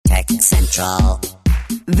Central.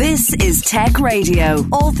 This is Tech Radio.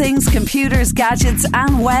 All things computers, gadgets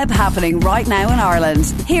and web happening right now in Ireland.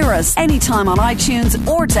 Hear us anytime on iTunes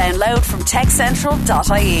or download from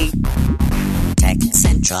techcentral.ie. Tech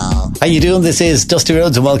Central. How you doing? This is Dusty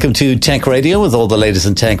Rhodes and welcome to Tech Radio with all the latest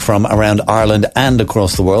in tech from around Ireland and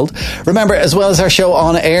across the world. Remember, as well as our show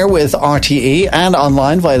on air with RTE and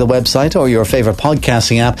online via the website or your favourite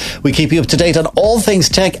podcasting app, we keep you up to date on all things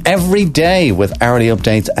tech every day with hourly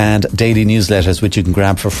updates and daily newsletters, which you can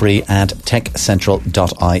grab for free at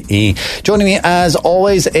techcentral.ie. Joining me as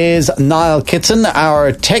always is Niall Kitson,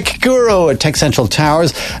 our tech guru at Tech Central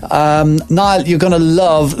Towers. Niall, you're going to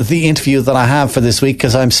love the interview that I have for this week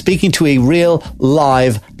because I'm speaking to a real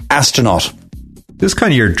live astronaut. This is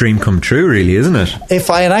kind of your dream come true, really, isn't it?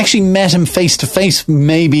 If I had actually met him face to face,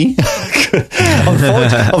 maybe.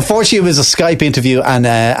 Unfortunately, it was a Skype interview, and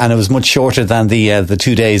it was much shorter than the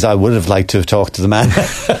 2 days I would have liked to have talked to the man.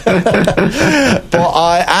 But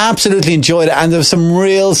I absolutely enjoyed it, and there were some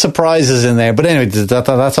real surprises in there. But anyway,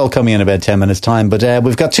 that's all coming in about 10 minutes' time. But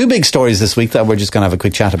we've got two big stories this week that we're just going to have a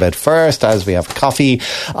quick chat about first, as we have coffee.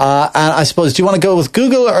 And I suppose, do you want to go with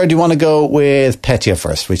Google or do you want to go with Petya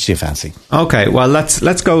first? Which do you fancy? Okay, well,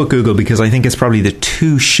 let's go with Google because I think it's probably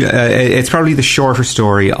it's probably the shorter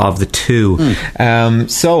story of the two.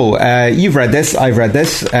 So you've read this, I've read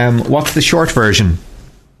this. What's the short version?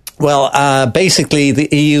 Well, basically, the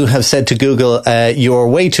EU have said to Google, you're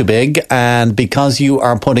way too big, and because you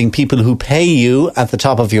are putting people who pay you at the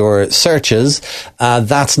top of your searches,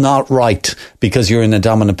 that's not right, because you're in a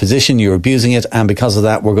dominant position, you're abusing it, and because of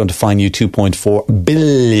that, we're going to fine you €2.4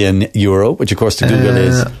 billion, which, of course, to Google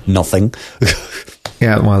is nothing.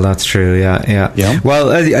 Yeah, well, that's true, yeah.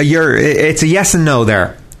 Well, it's a yes and no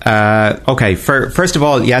there. Okay, first of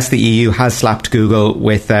all, yes, the EU has slapped Google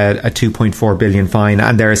with a 2.4 billion fine,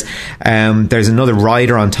 and there's another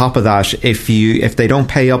rider on top of that. If they don't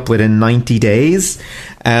pay up within 90 days,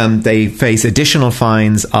 they face additional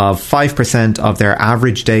fines of 5% of their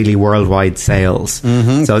average daily worldwide sales.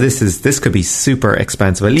 Mm-hmm. So this could be super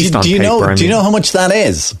expensive, at least on paper. Do you know how much that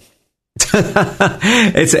is?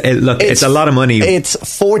 It's a lot of money. It's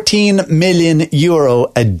 €14 million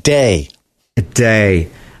a day. A day.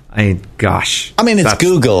 Gosh. I mean, it's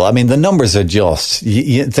Google. I mean, the numbers are just,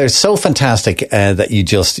 they're so fantastic that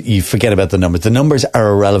you forget about the numbers. The numbers are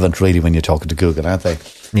irrelevant, really, when you're talking to Google, aren't they?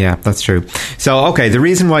 Yeah, that's true. So, okay, the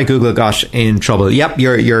reason why Google got in trouble. Yep,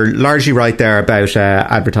 you're largely right there about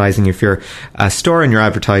advertising. If you're a store and you're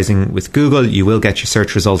advertising with Google, you will get your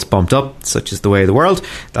search results bumped up, such is the way of the world.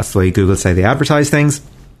 That's the way Google say they advertise things.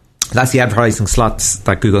 That's the advertising slots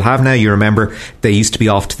that Google have now. You remember they used to be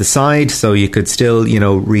off to the side, so you could still,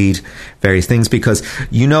 read various things, because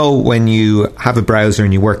when you have a browser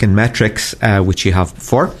and you work in metrics, which you have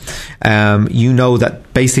before, you know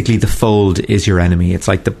that basically the fold is your enemy. It's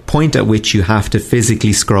like the point at which you have to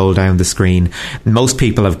physically scroll down the screen. Most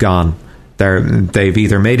people have gone. They've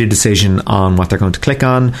either made a decision on what they're going to click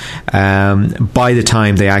on by the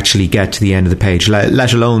time they actually get to the end of the page,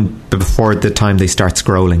 let alone before the time they start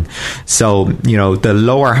scrolling. So, the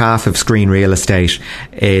lower half of screen real estate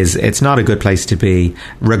it's not a good place to be.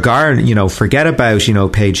 Forget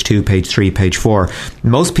about, page 2, page 3, page 4.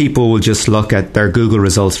 Most people will just look at their Google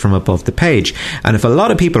results from above the page. And if a lot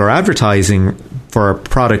of people are advertising for a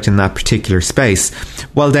product in that particular space,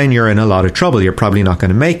 well, then you're in a lot of trouble. You're probably not going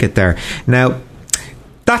to make it there. Now,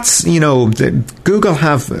 that's, Google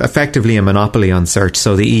have effectively a monopoly on search,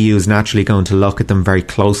 so the EU is naturally going to look at them very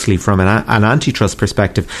closely from an antitrust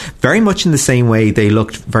perspective, very much in the same way they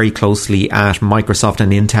looked very closely at Microsoft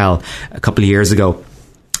and Intel a couple of years ago.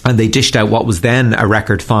 And they dished out what was then a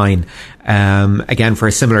record fine, again, for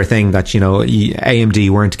a similar thing that, AMD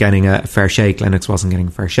weren't getting a fair shake, Linux wasn't getting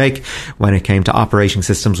a fair shake when it came to operating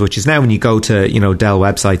systems, which is now when you go to, Dell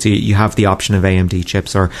websites, you have the option of AMD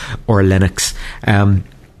chips or Linux.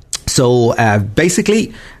 So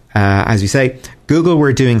basically, as you say, Google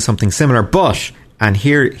were doing something similar, but, and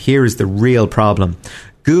here is the real problem,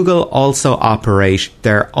 Google also operate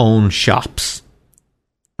their own shops,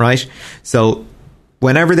 right? So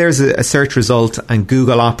whenever there's a search result and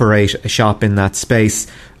Google operate a shop in that space,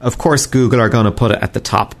 of course Google are going to put it at the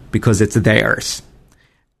top because it's theirs.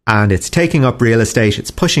 And it's taking up real estate, it's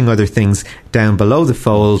pushing other things down below the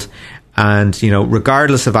fold, and,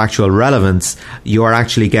 regardless of actual relevance, you are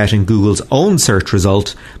actually getting Google's own search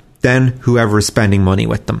result than whoever is spending money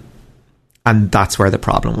with them. And that's where the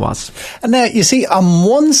problem was. And now, you see, on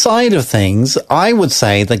one side of things, I would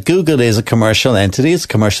say that Google is a commercial entity, it's a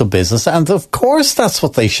commercial business, and of course that's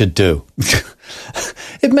what they should do.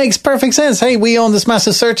 It makes perfect sense. Hey, we own this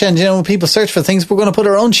massive search engine, and when people search for things, we're going to put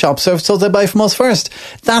our own shop so they buy from us first.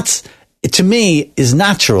 That's, to me, is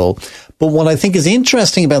natural. But what I think is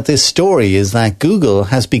interesting about this story is that Google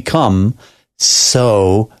has become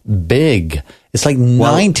so big. It's like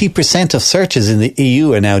 90% of searches in the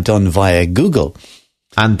EU are now done via Google.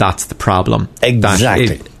 And that's the problem.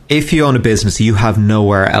 Exactly. If you own a business, you have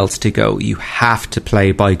nowhere else to go. You have to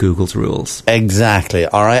play by Google's rules. Exactly.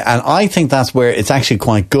 All right. And I think that's where it's actually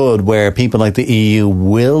quite good, where people like the EU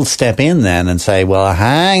will step in then and say, well,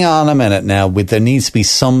 hang on a minute now. There needs to be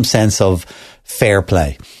some sense of fair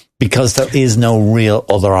play, because there is no real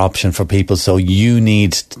other option for people. So you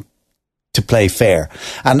need to play fair.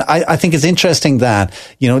 And I think it's interesting that,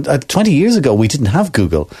 20 years ago, we didn't have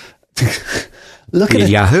Google. Look at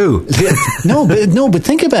Yahoo. No, but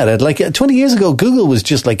think about it. Like 20 years ago, Google was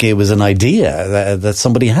just like, it was an idea that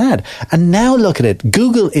somebody had. And now look at it.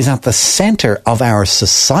 Google is at the center of our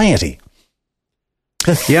society.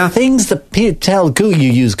 Things that tell Google,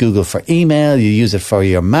 you use Google for email, you use it for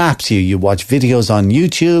your maps, you watch videos on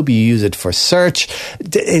YouTube, you use it for search.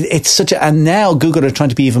 It's and now Google are trying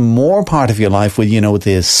to be even more part of your life with, with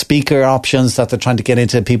the speaker options that they're trying to get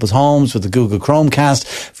into people's homes with the Google Chromecast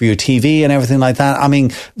for your TV and everything like that. I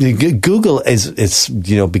mean, Google is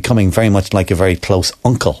becoming very much like a very close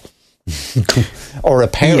uncle or a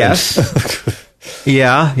parent. Yes.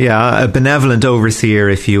 Yeah, a benevolent overseer,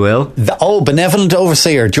 if you will. Benevolent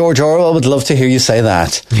overseer. George Orwell would love to hear you say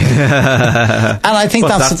that. And I think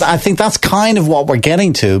that's kind of what we're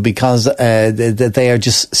getting to, because they are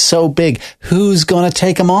just so big. Who's going to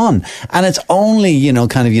take them on? And it's only,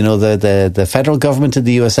 the federal government of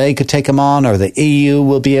the USA could take them on, or the EU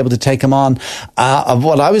will be able to take them on.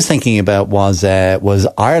 What I was thinking about was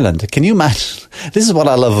Ireland. Can you imagine? This is what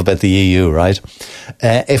I love about the EU, right?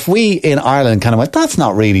 If we in Ireland kind of went, that's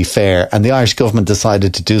not really fair, and the Irish government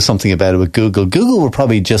decided to do something about it with Google would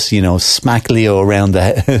probably just, smack Leo around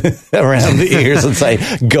the ears and say,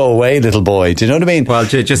 go away, little boy. Do you know what I mean? Well,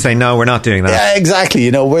 just say, no, we're not doing that. Yeah, exactly.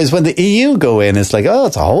 Whereas when the EU go in, it's like,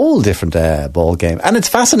 it's a whole different ball game. And it's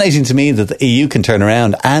fascinating to me that the EU can turn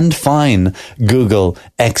around and fine Google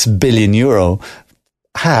X billion euro.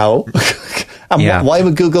 How? And why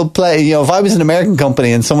would Google play? If I was an American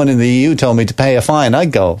company and someone in the EU told me to pay a fine,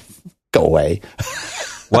 I'd go away.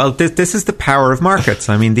 Well, this is the power of markets.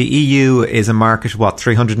 I mean, the EU is a market,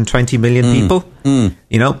 320 million people?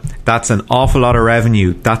 That's an awful lot of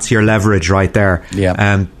revenue. That's your leverage right there.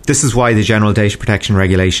 Yeah. This is why the General Data Protection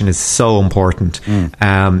Regulation is so important.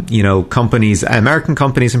 Companies, American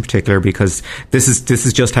companies in particular, because this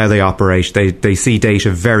is just how they operate. They see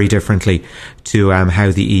data very differently to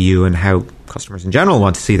how the EU and how customers in general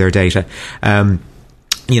want to see their data.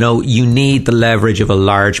 You need the leverage of a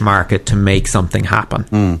large market to make something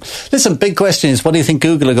happen. Listen, big question is, what do you think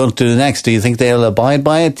Google are going to do next? Do you think they'll abide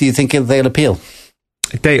by it? Do you think they'll appeal?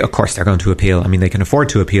 Of course, they're going to appeal. I mean, they can afford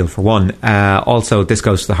to appeal, for one. Also, this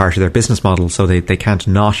goes to the heart of their business model, so they can't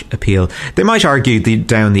not appeal. They might argue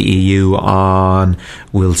down the EU on,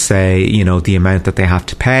 we'll say, the amount that they have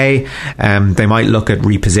to pay. They might look at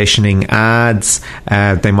repositioning ads.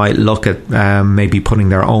 They might look at maybe putting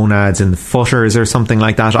their own ads in the footers or something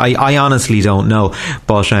like that. I honestly don't know.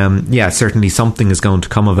 But certainly something is going to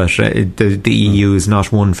come of it. The EU is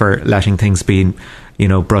not one for letting things be,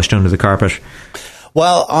 brushed under the carpet.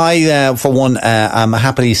 Well, I, for one, am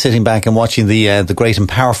happily sitting back and watching the great and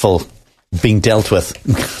powerful being dealt with.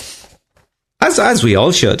 As we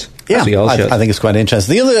all should. Yeah, I think it's quite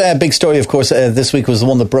interesting. The other big story, of course, this week was the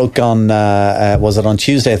one that broke on, was it on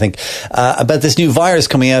Tuesday, I think, about this new virus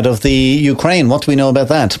coming out of the Ukraine. What do we know about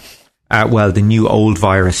that? The new old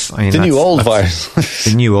virus. The new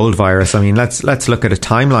old virus. I mean, let's look at a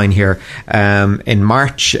timeline here. In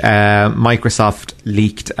March, Microsoft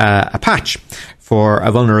leaked a patch for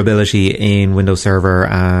a vulnerability in Windows Server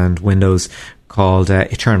and Windows called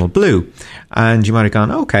Eternal Blue. And you might have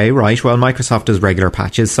gone, okay, right, well, Microsoft does regular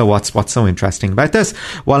patches, so what's so interesting about this?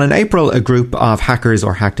 Well, in April, a group of hackers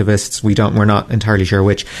or hacktivists, we're not entirely sure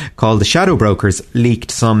which, called the Shadow Brokers,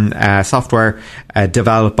 leaked some software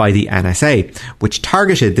developed by the NSA, which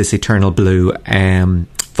targeted this Eternal Blue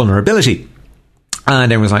vulnerability.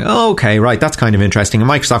 And everyone was like, oh, okay, right, that's kind of interesting. And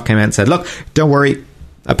Microsoft came out and said, look, don't worry,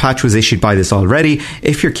 a patch was issued by this already.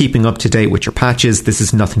 If you're keeping up to date with your patches, this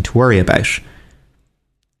is nothing to worry about.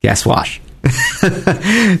 Guess what?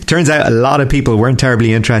 Turns out a lot of people weren't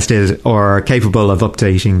terribly interested or capable of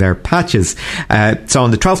updating their patches. So on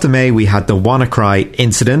the 12th of May, we had the WannaCry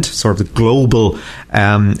incident, sort of the global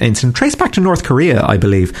incident, traced back to North Korea, I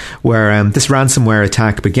believe, where this ransomware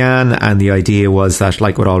attack began. And the idea was that,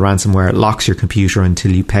 like with all ransomware, it locks your computer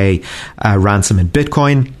until you pay ransom in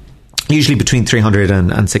Bitcoin. Usually between $300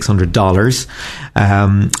 and $600.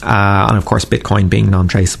 And of course, Bitcoin being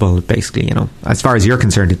non-traceable, basically, as far as you're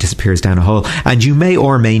concerned, it disappears down a hole. And you may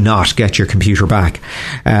or may not get your computer back.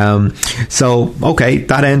 So, okay,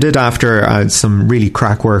 that ended after some really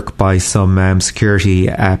crack work by some security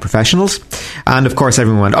professionals. And of course,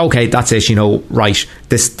 everyone went, okay, that's it, right.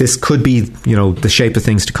 This could be, the shape of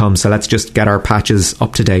things to come. So let's just get our patches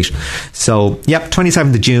up to date. So,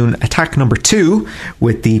 27th of June, attack number 2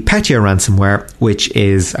 with the Petya ransomware, which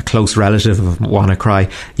is a close relative of WannaCry,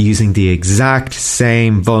 using the exact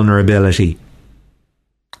same vulnerability.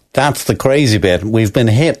 That's the crazy bit. We've been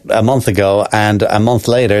hit a month ago, and a month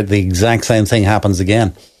later, the exact same thing happens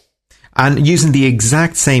again. And using the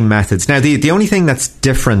exact same methods. Now, the only thing that's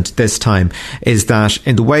different this time is that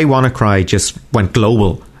in the way WannaCry just went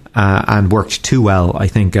global and worked too well, I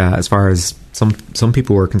think, as far as some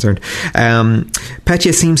people were concerned.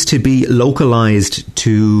 Petya seems to be localized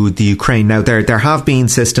to the Ukraine. Now, there have been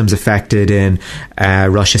systems affected in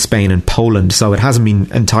Russia, Spain and Poland, so it hasn't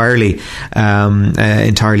been entirely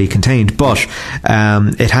contained, but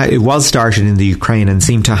it was started in the Ukraine and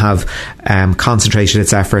seemed to have concentrated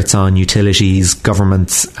its efforts on utilities,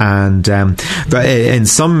 governments, and in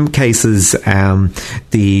some cases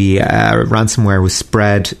the ransomware was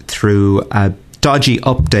spread through a dodgy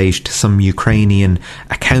update to some Ukrainian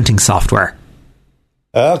accounting software.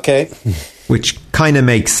 Okay. Which kind of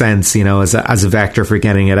makes sense, as a vector for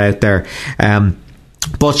getting it out there.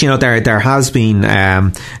 But, there has been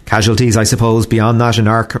casualties, I suppose, beyond that. In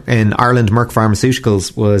Ireland, Merck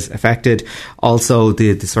Pharmaceuticals was affected. Also,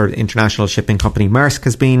 the sort of international shipping company Maersk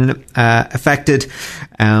has been affected.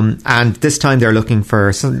 And this time they're looking for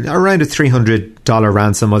around a $300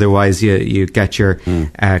 ransom. Otherwise, you get your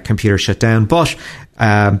computer shut down. But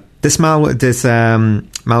this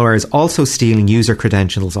malware is also stealing user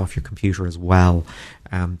credentials off your computer as well.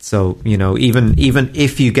 So even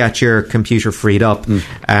if you get your computer freed up,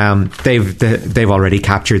 they've already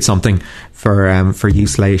captured something for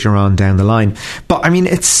use later on down the line. But I mean,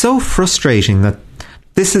 it's so frustrating that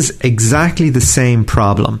this is exactly the same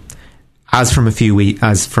problem as from a few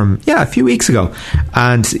weeks ago,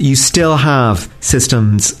 and you still have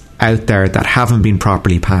systems out there that haven't been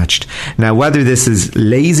properly patched. Now, whether this is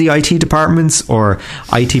lazy IT departments or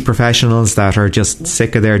IT professionals that are just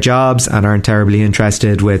sick of their jobs and aren't terribly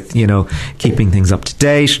interested with, keeping things up to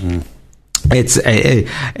date,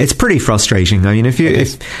 it's pretty frustrating. I mean,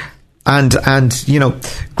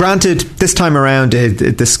 granted, this time around,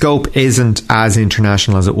 the scope isn't as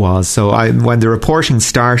international as it was. So when the reporting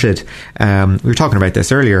started, we were talking about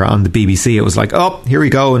this earlier on the BBC, it was like, oh, here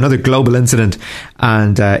we go, another global incident.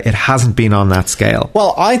 And it hasn't been on that scale.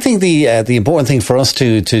 Well, I think the important thing for us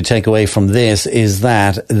to take away from this is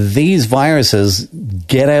that these viruses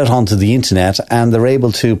get out onto the internet and they're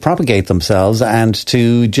able to propagate themselves and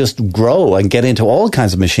to just grow and get into all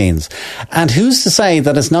kinds of machines. And who's to say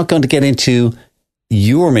that it's not going to get into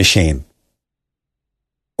your machine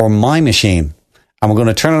or my machine? And we're going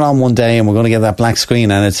to turn it on one day and we're going to get that black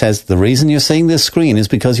screen and it says, the reason you're seeing this screen is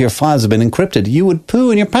because your files have been encrypted. You would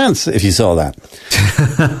poo in your pants if you saw that.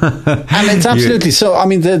 And it's absolutely so. I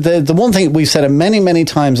mean, the one thing we've said it many, many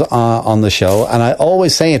times on the show, and I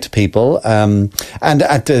always say it to people, people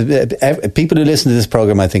who listen to this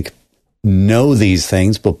program, I think, know these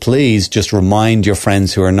things, but please just remind your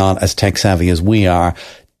friends who are not as tech savvy as we are,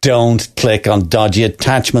 don't click on dodgy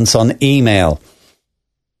attachments on email.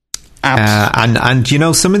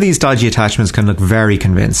 And some of these dodgy attachments can look very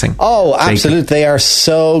convincing. Oh, absolutely. They are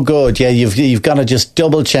so good. Yeah, you've got to just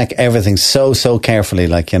double check everything so carefully,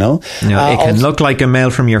 it can look like a mail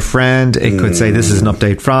from your friend. It could say this is an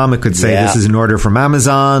update from. It could say this is an order from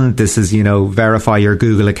Amazon. This is, verify your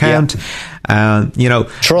Google account. Yeah.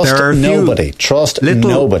 Trust nobody. Trust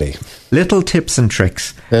nobody. Little tips and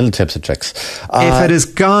tricks. If it has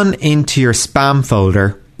gone into your spam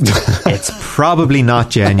folder, it's probably not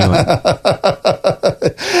genuine.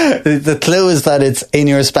 The clue is that it's in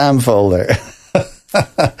your spam folder.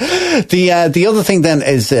 The other thing then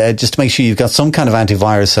is just to make sure you've got some kind of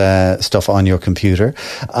antivirus stuff on your computer,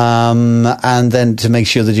 and then to make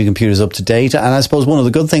sure that your computer is up to date. And I suppose one of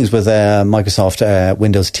the good things with Microsoft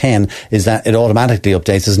Windows 10 is that it automatically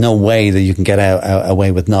updates. There's no way that you can get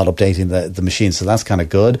away with not updating the machine, so that's kind of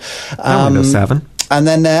good. Windows 7. And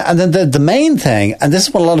then the main thing, and this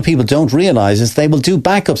is what a lot of people don't realize, is they will do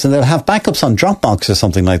backups and they'll have backups on Dropbox or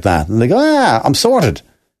something like that. And they go, I'm sorted.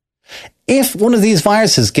 If one of these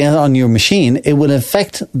viruses get on your machine, it will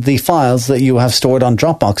affect the files that you have stored on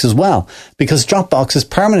Dropbox as well, because Dropbox is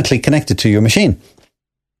permanently connected to your machine.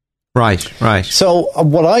 Right. So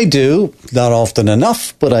what I do, not often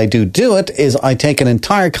enough, but I do it, is I take an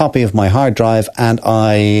entire copy of my hard drive and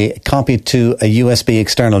I copy it to a USB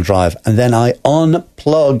external drive, and then I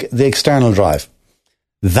unplug the external drive.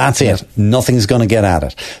 That's it. Nothing's going to get at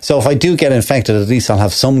it. So if I do get infected, at least I'll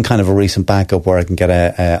have some kind of a recent backup where I can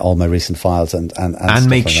get all my recent files and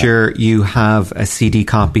make sure you have a CD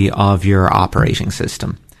copy of your operating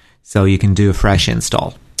system so you can do a fresh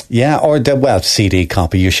install. Yeah, or CD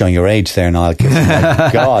copy. You're showing your age there, Niall. My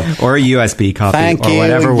God. Or a USB copy, or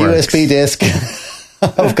whatever works. USB disc.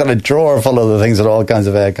 I've got a drawer full of the things with all kinds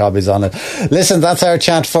of copies on it. Listen, that's our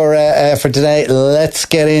chat for today. Let's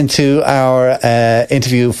get into our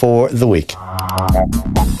interview for the week.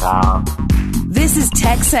 This is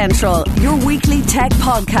Tech Central, your weekly tech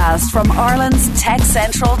podcast from Ireland's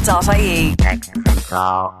techcentral.ie.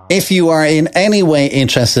 If you are in any way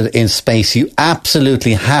interested in space, you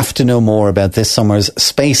absolutely have to know more about this summer's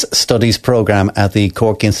Space Studies programme at the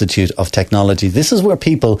Cork Institute of Technology. This is where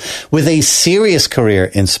people with a serious career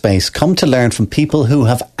in space come to learn from people who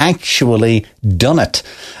have actually done it.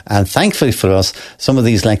 And thankfully for us, some of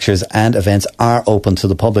these lectures and events are open to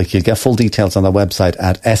the public. You'll get full details on their website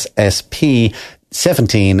at ssp17.ie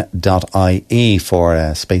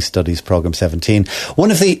for Space Studies Programme 17.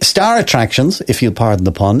 One of the star attractions, if you'll pardon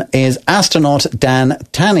the pun, is astronaut Dan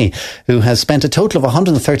Tani, who has spent a total of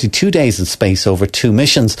 132 days in space over 2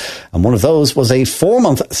 missions. And one of those was a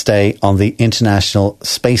 4-month stay on the International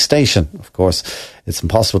Space Station. Of course, it's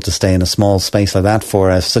impossible to stay in a small space like that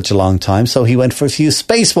for such a long time. So he went for a few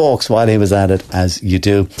spacewalks while he was at it, as you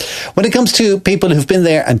do. When it comes to people who've been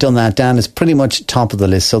there and done that, Dan is pretty much top of the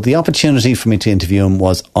list. So the opportunity for me to interview him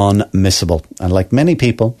was unmissable. And like many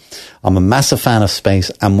people, I'm a massive fan of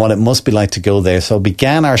space and what it must be like to go there. So I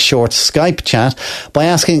began our short Skype chat by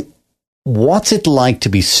asking, what's it like to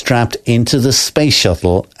be strapped into the space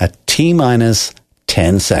shuttle at T-minus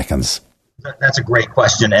 10 seconds? That's a great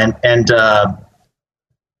question.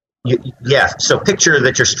 So picture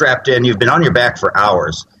that you're strapped in, you've been on your back for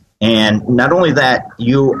hours. And not only that,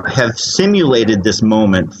 you have simulated this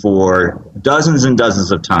moment for dozens and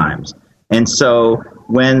dozens of times. And so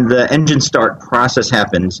when the engine start process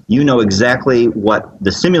happens, you know exactly what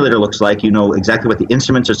the simulator looks like. You know exactly what the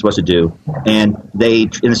instruments are supposed to do. And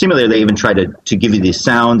in the simulator, they even try to give you these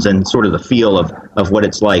sounds and sort of the feel of what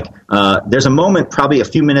it's like. There's a moment probably a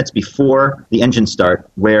few minutes before the engine start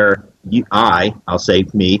where I'll say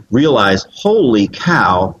me, realize, holy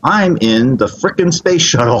cow, I'm in the frickin' space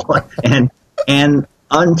shuttle. and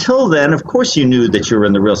until then, of course you knew that you were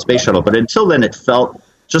in the real space shuttle, but until then it felt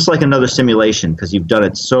just like another simulation because you've done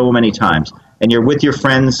it so many times. And you're with your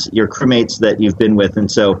friends, your crewmates that you've been with, and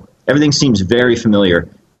so everything seems very familiar.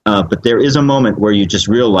 But there is a moment where you just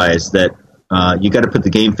realize that you got to put the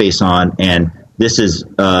game face on, and this is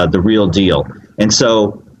the real deal. And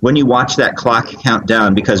so when you watch that clock count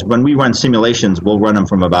down, because when we run simulations, we'll run them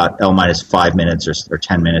from about L-5 minutes or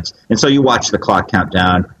 10 minutes. And so you watch the clock count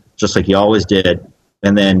down, just like you always did.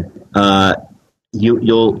 And then but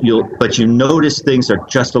you notice things are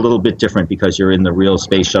just a little bit different because you're in the real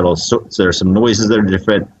space shuttle. So there are some noises that are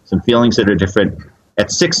different, some feelings that are different.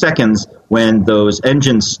 At 6 seconds, when those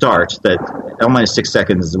engines start, that L-6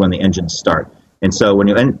 seconds is when the engines start. And so when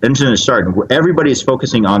your engine is starting, everybody is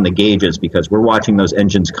focusing on the gauges because we're watching those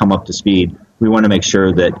engines come up to speed. We want to make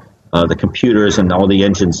sure that the computers and all the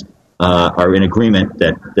engines are in agreement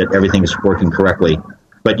that everything is working correctly.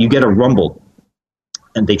 But you get a rumble,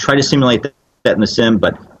 and they try to simulate that in the sim,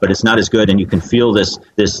 but it's not as good. And you can feel this.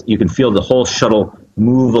 You can feel the whole shuttle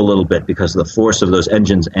move a little bit because of the force of those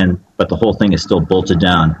engines, but the whole thing is still bolted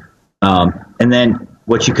down. And then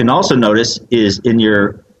what you can also notice is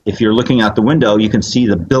if you're looking out the window, you can see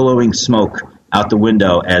the billowing smoke out the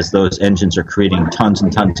window as those engines are creating tons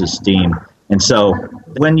and tons of steam. And so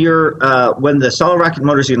when the solid rocket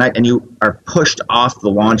motors ignite and you are pushed off the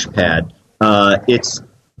launch pad,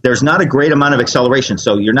 there's not a great amount of acceleration.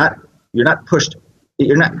 So you're not pushed,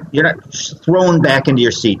 you're not thrown back into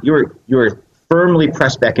your seat. You're firmly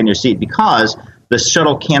pressed back in your seat because the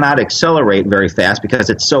shuttle cannot accelerate very fast because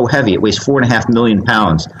it's so heavy. It weighs 4.5 million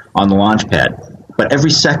pounds on the launch pad. But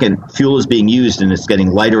every second, fuel is being used, and it's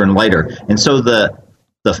getting lighter and lighter. And so the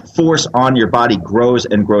the force on your body grows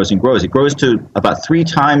and grows and grows. It grows to about 3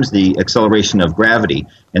 times the acceleration of gravity,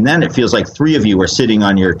 and then it feels like 3 of you are sitting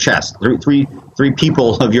on your chest. Three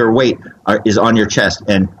people of your weight is on your chest,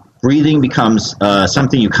 and breathing becomes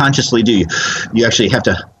something you consciously do. You actually have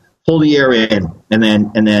to hold the air in, and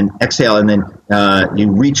then exhale, and then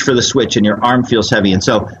you reach for the switch, and your arm feels heavy. And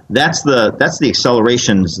so that's the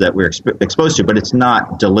accelerations that we're exposed to. But it's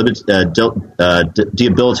not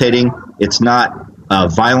debilitating. It's not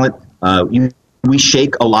violent. We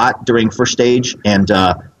shake a lot during first stage,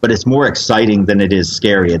 but it's more exciting than it is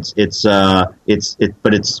scary. It gets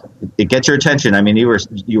your attention. I mean,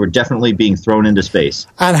 you were definitely being thrown into space.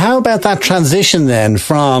 And how about that transition then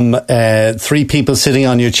from 3 people sitting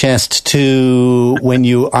on your chest to when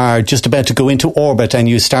you are just about to go into orbit and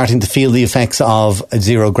you're starting to feel the effects of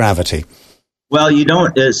zero gravity? Well, you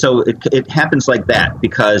don't. So it happens like that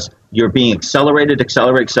because you're being accelerated at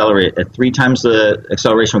 3 times the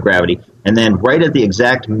acceleration of gravity, and then right at the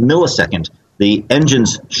exact millisecond, the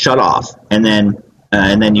engines shut off, and then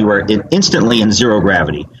you were instantly in zero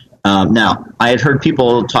gravity. Now, I had heard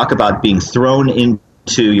people talk about being thrown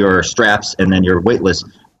into your straps and then you're weightless.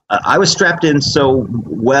 I was strapped in so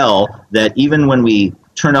well that even when we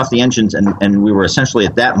turned off the engines and we were essentially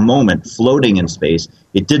at that moment floating in space,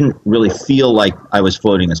 it didn't really feel like I was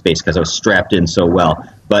floating in space because I was strapped in so well.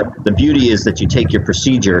 But the beauty is that you take your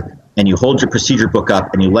procedure and you hold your procedure book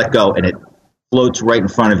up and you let go, and it floats right in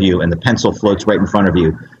front of you, and the pencil floats right in front of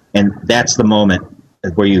you. And that's the moment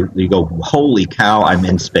where you go, holy cow, I'm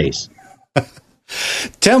in space.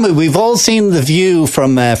 Tell me, we've all seen the view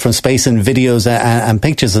from space in videos and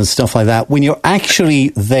pictures and stuff like that. When you're actually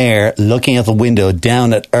there looking at the window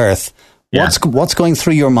down at Earth, what's going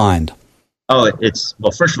through your mind? Oh,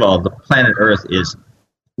 first of all, the planet Earth is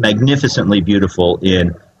magnificently beautiful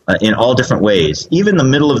in all different ways. Even the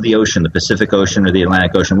middle of the ocean, the Pacific Ocean or the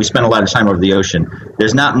Atlantic Ocean, we spend a lot of time over the ocean.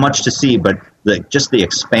 There's not much to see, but just the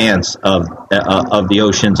expanse of the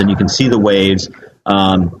oceans, and you can see the waves.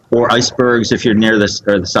 Or icebergs if you're near the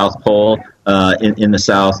South Pole in the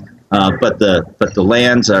south. But the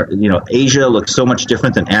lands are, Asia looks so much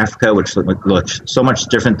different than Africa, which looks so much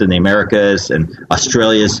different than the Americas, and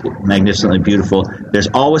Australia is magnificently beautiful. There's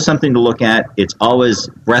always something to look at. It's always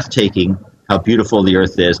breathtaking how beautiful the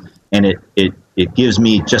Earth is, and it gives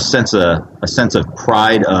me just a sense of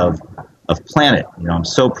pride of planet. I'm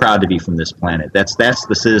so proud to be from this planet. That's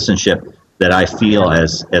the citizenship that I feel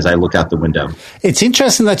as I look out the window. It's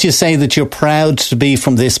interesting that you say that you're proud to be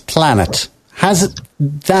from this planet. Has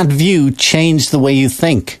that view changed the way you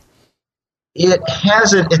think? It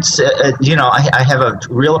hasn't. It's I have a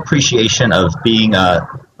real appreciation of being a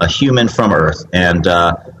human from Earth, and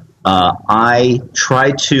I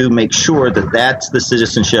try to make sure that that's the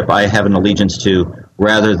citizenship I have an allegiance to,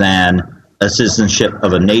 rather than a citizenship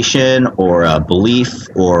of a nation or a belief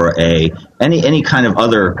or any kind of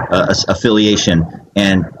other affiliation,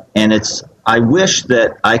 and I wish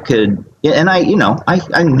that I could, and I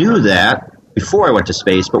knew that before I went to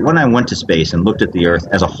space, but when I went to space and looked at the Earth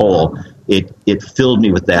as a whole, it filled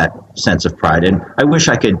me with that sense of pride, and I wish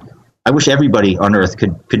everybody on Earth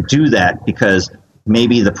could do that, because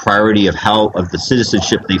maybe the priority of the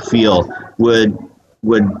citizenship they feel would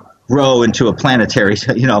grow into a planetary,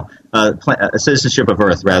 a citizenship of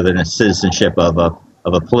Earth rather than a citizenship of a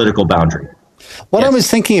political boundary. What I was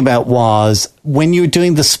thinking about was when you're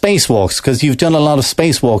doing the spacewalks, because you've done a lot of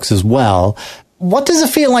spacewalks as well. What does it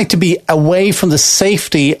feel like to be away from the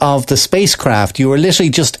safety of the spacecraft? You were literally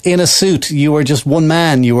just in a suit. You were just one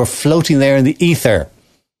man. You were floating there in the ether.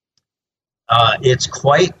 It's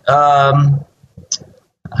quite, I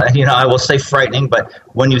will say frightening, but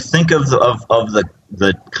when you think of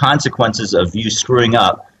the consequences of you screwing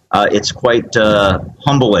up, it's quite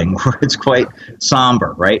humbling. It's quite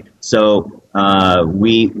somber, right? So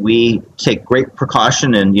we take great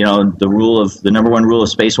precaution, and the number one rule of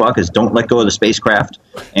spacewalk is don't let go of the spacecraft,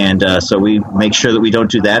 and so we make sure that we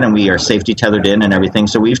don't do that, and we are safety tethered in and everything.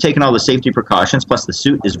 So we've taken all the safety precautions. Plus, the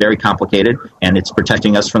suit is very complicated, and it's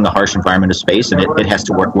protecting us from the harsh environment of space, and it has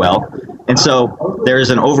to work well. And so there is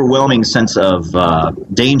an overwhelming sense of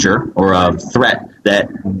danger or of threat that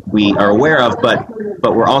we are aware of, but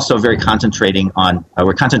we're also very concentrating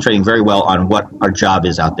very well on what our job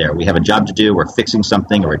is out there. We have a job to do. We're fixing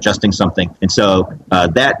something or adjusting something, and so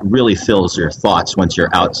that really fills your thoughts once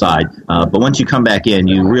you're outside. But once you come back in,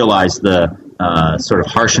 you realize the sort of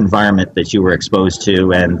harsh environment that you were exposed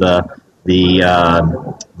to, and the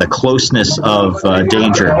the closeness of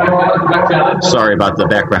danger. Sorry about the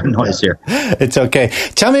background noise here. It's okay.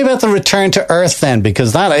 Tell me about the return to Earth then,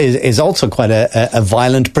 because that is also quite a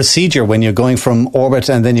violent procedure when you're going from orbit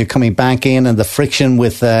and then you're coming back in, and the friction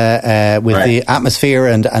with right. the atmosphere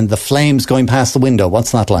and the flames going past the window.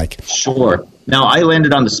 What's that like? Sure. Now, I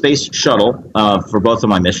landed on the space shuttle for both of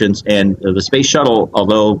my missions, and the space shuttle,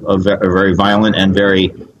 although a very violent and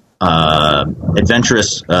very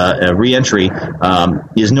adventurous re-entry,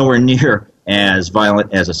 is nowhere near as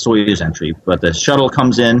violent as a Soyuz entry. But the shuttle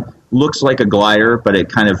comes in, looks like a glider, but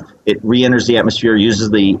it re-enters the atmosphere,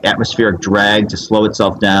 uses the atmospheric drag to slow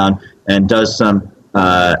itself down, and does some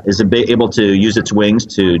is able to use its wings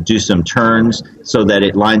to do some turns so that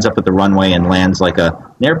it lines up at the runway and lands like an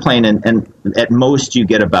airplane. And at most you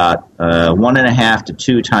get about 1.5 to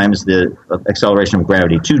 2 times the acceleration of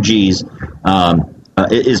gravity. 2 Gs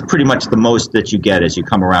is pretty much the most that you get as you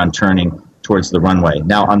come around turning towards the runway.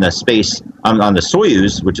 Now on the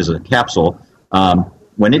Soyuz, which is a capsule,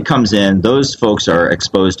 when it comes in, those folks are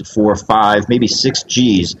exposed to 4, 5, maybe 6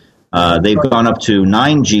 Gs. They've gone up to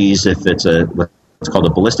 9 Gs if it's what's called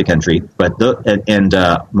a ballistic entry. But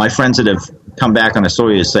my friends that have come back on a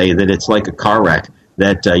Soyuz say that it's like a car wreck,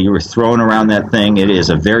 that you were thrown around that thing. It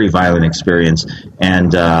is a very violent experience.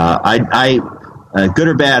 And I good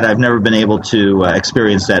or bad, I've never been able to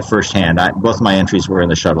experience that firsthand. Both my entries were in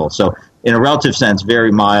the shuttle. So in a relative sense,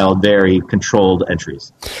 very mild, very controlled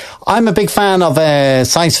entries. I'm a big fan of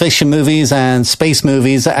science fiction movies and space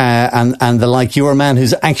movies and the like. You're a man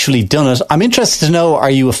who's actually done it. I'm interested to know,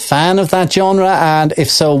 are you a fan of that genre? And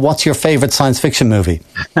if so, what's your favorite science fiction movie?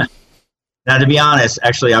 Now, to be honest,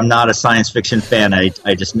 actually, I'm not a science fiction fan. It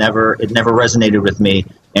never resonated with me.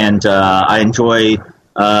 And I enjoy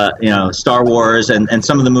Star Wars and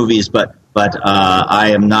some of the movies, but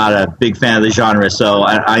I am not a big fan of the genre. So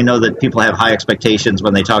I know that people have high expectations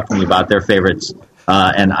when they talk to me about their favorites,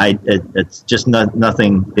 and it's just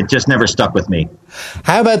nothing. It just never stuck with me.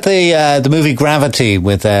 How about the movie Gravity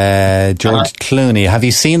with George Clooney? Have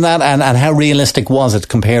you seen that, and how realistic was it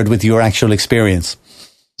compared with your actual experience?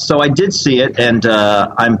 So I did see it, and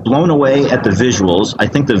I'm blown away at the visuals. I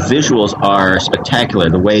think the visuals are spectacular.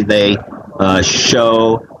 The way they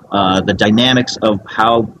show the dynamics of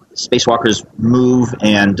how spacewalkers move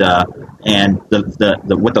and the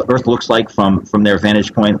what the Earth looks like from their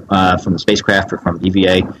vantage point from the spacecraft or from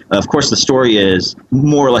EVA. Of course, the story is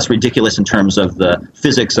more or less ridiculous in terms of the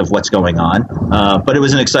physics of what's going on, but it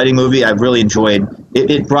was an exciting movie. I really enjoyed it.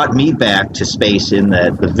 It brought me back to space in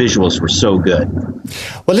that the visuals were so good.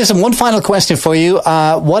 Well, listen, one final question for you.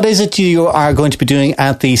 What is it you are going to be doing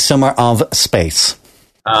at the Summer of Space?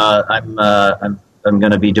 I'm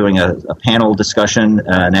going to be doing a panel discussion,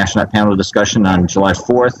 an astronaut panel discussion on July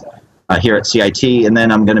 4th here at CIT, and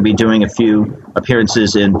then I'm going to be doing a few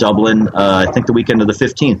appearances in Dublin, I think the weekend of the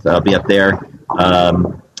 15th. I'll be up there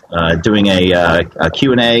doing a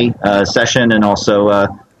Q&A session, and also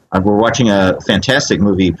we're watching a fantastic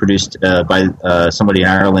movie produced by somebody in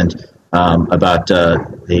Ireland about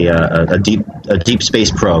a deep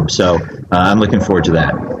space probe. So I'm looking forward to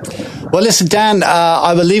that. Well, listen, Dan,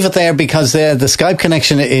 I will leave it there because the Skype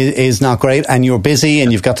connection is not great, and you're busy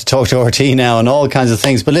and you've got to talk to RT now and all kinds of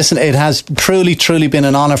things. But listen, it has truly been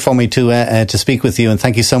an honour for me to speak with you, and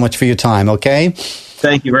thank you so much for your time, okay?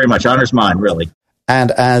 Thank you very much. Honour's mine, really.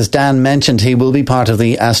 And as Dan mentioned, he will be part of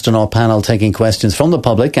the astronaut panel taking questions from the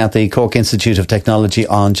public at the Cork Institute of Technology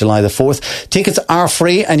on July the 4th. Tickets are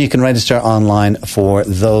free and you can register online for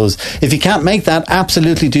those. If you can't make that,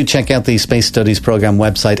 absolutely do check out the Space Studies Programme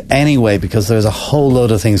website anyway, because there's a whole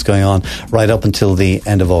load of things going on right up until the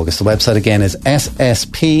end of August. The website again is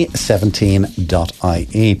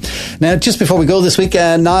ssp17.ie. Now, just before we go this week,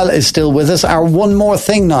 Niall is still with us. Our one more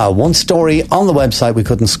thing, Niall, one story on the website we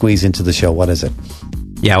couldn't squeeze into the show. What is it?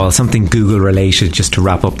 Yeah, well, something Google related, just to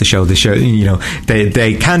wrap up the show. The show,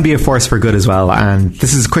 they can be a force for good as well. And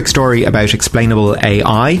this is a quick story about explainable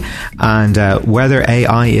AI and whether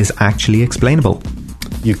AI is actually explainable.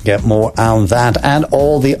 You can get more on that and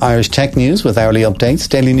all the Irish tech news with hourly updates,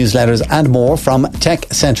 daily newsletters and more from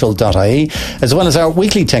techcentral.ie, as well as our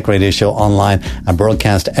weekly tech radio show online and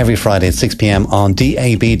broadcast every Friday at 6 p.m. on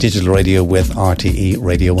DAB digital radio with RTE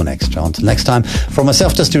Radio 1 Extra. Until next time, for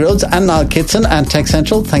myself, Dusty Rhodes, and Niall Kitson and Tech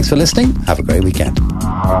Central, thanks for listening. Have a great weekend.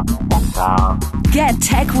 Get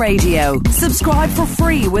Tech Radio. Subscribe for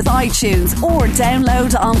free with iTunes or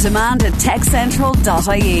download on demand at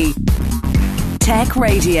techcentral.ie. Tech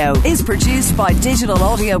Radio is produced by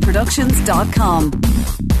digitalaudioproductions.com.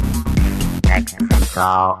 Tech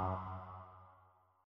Central.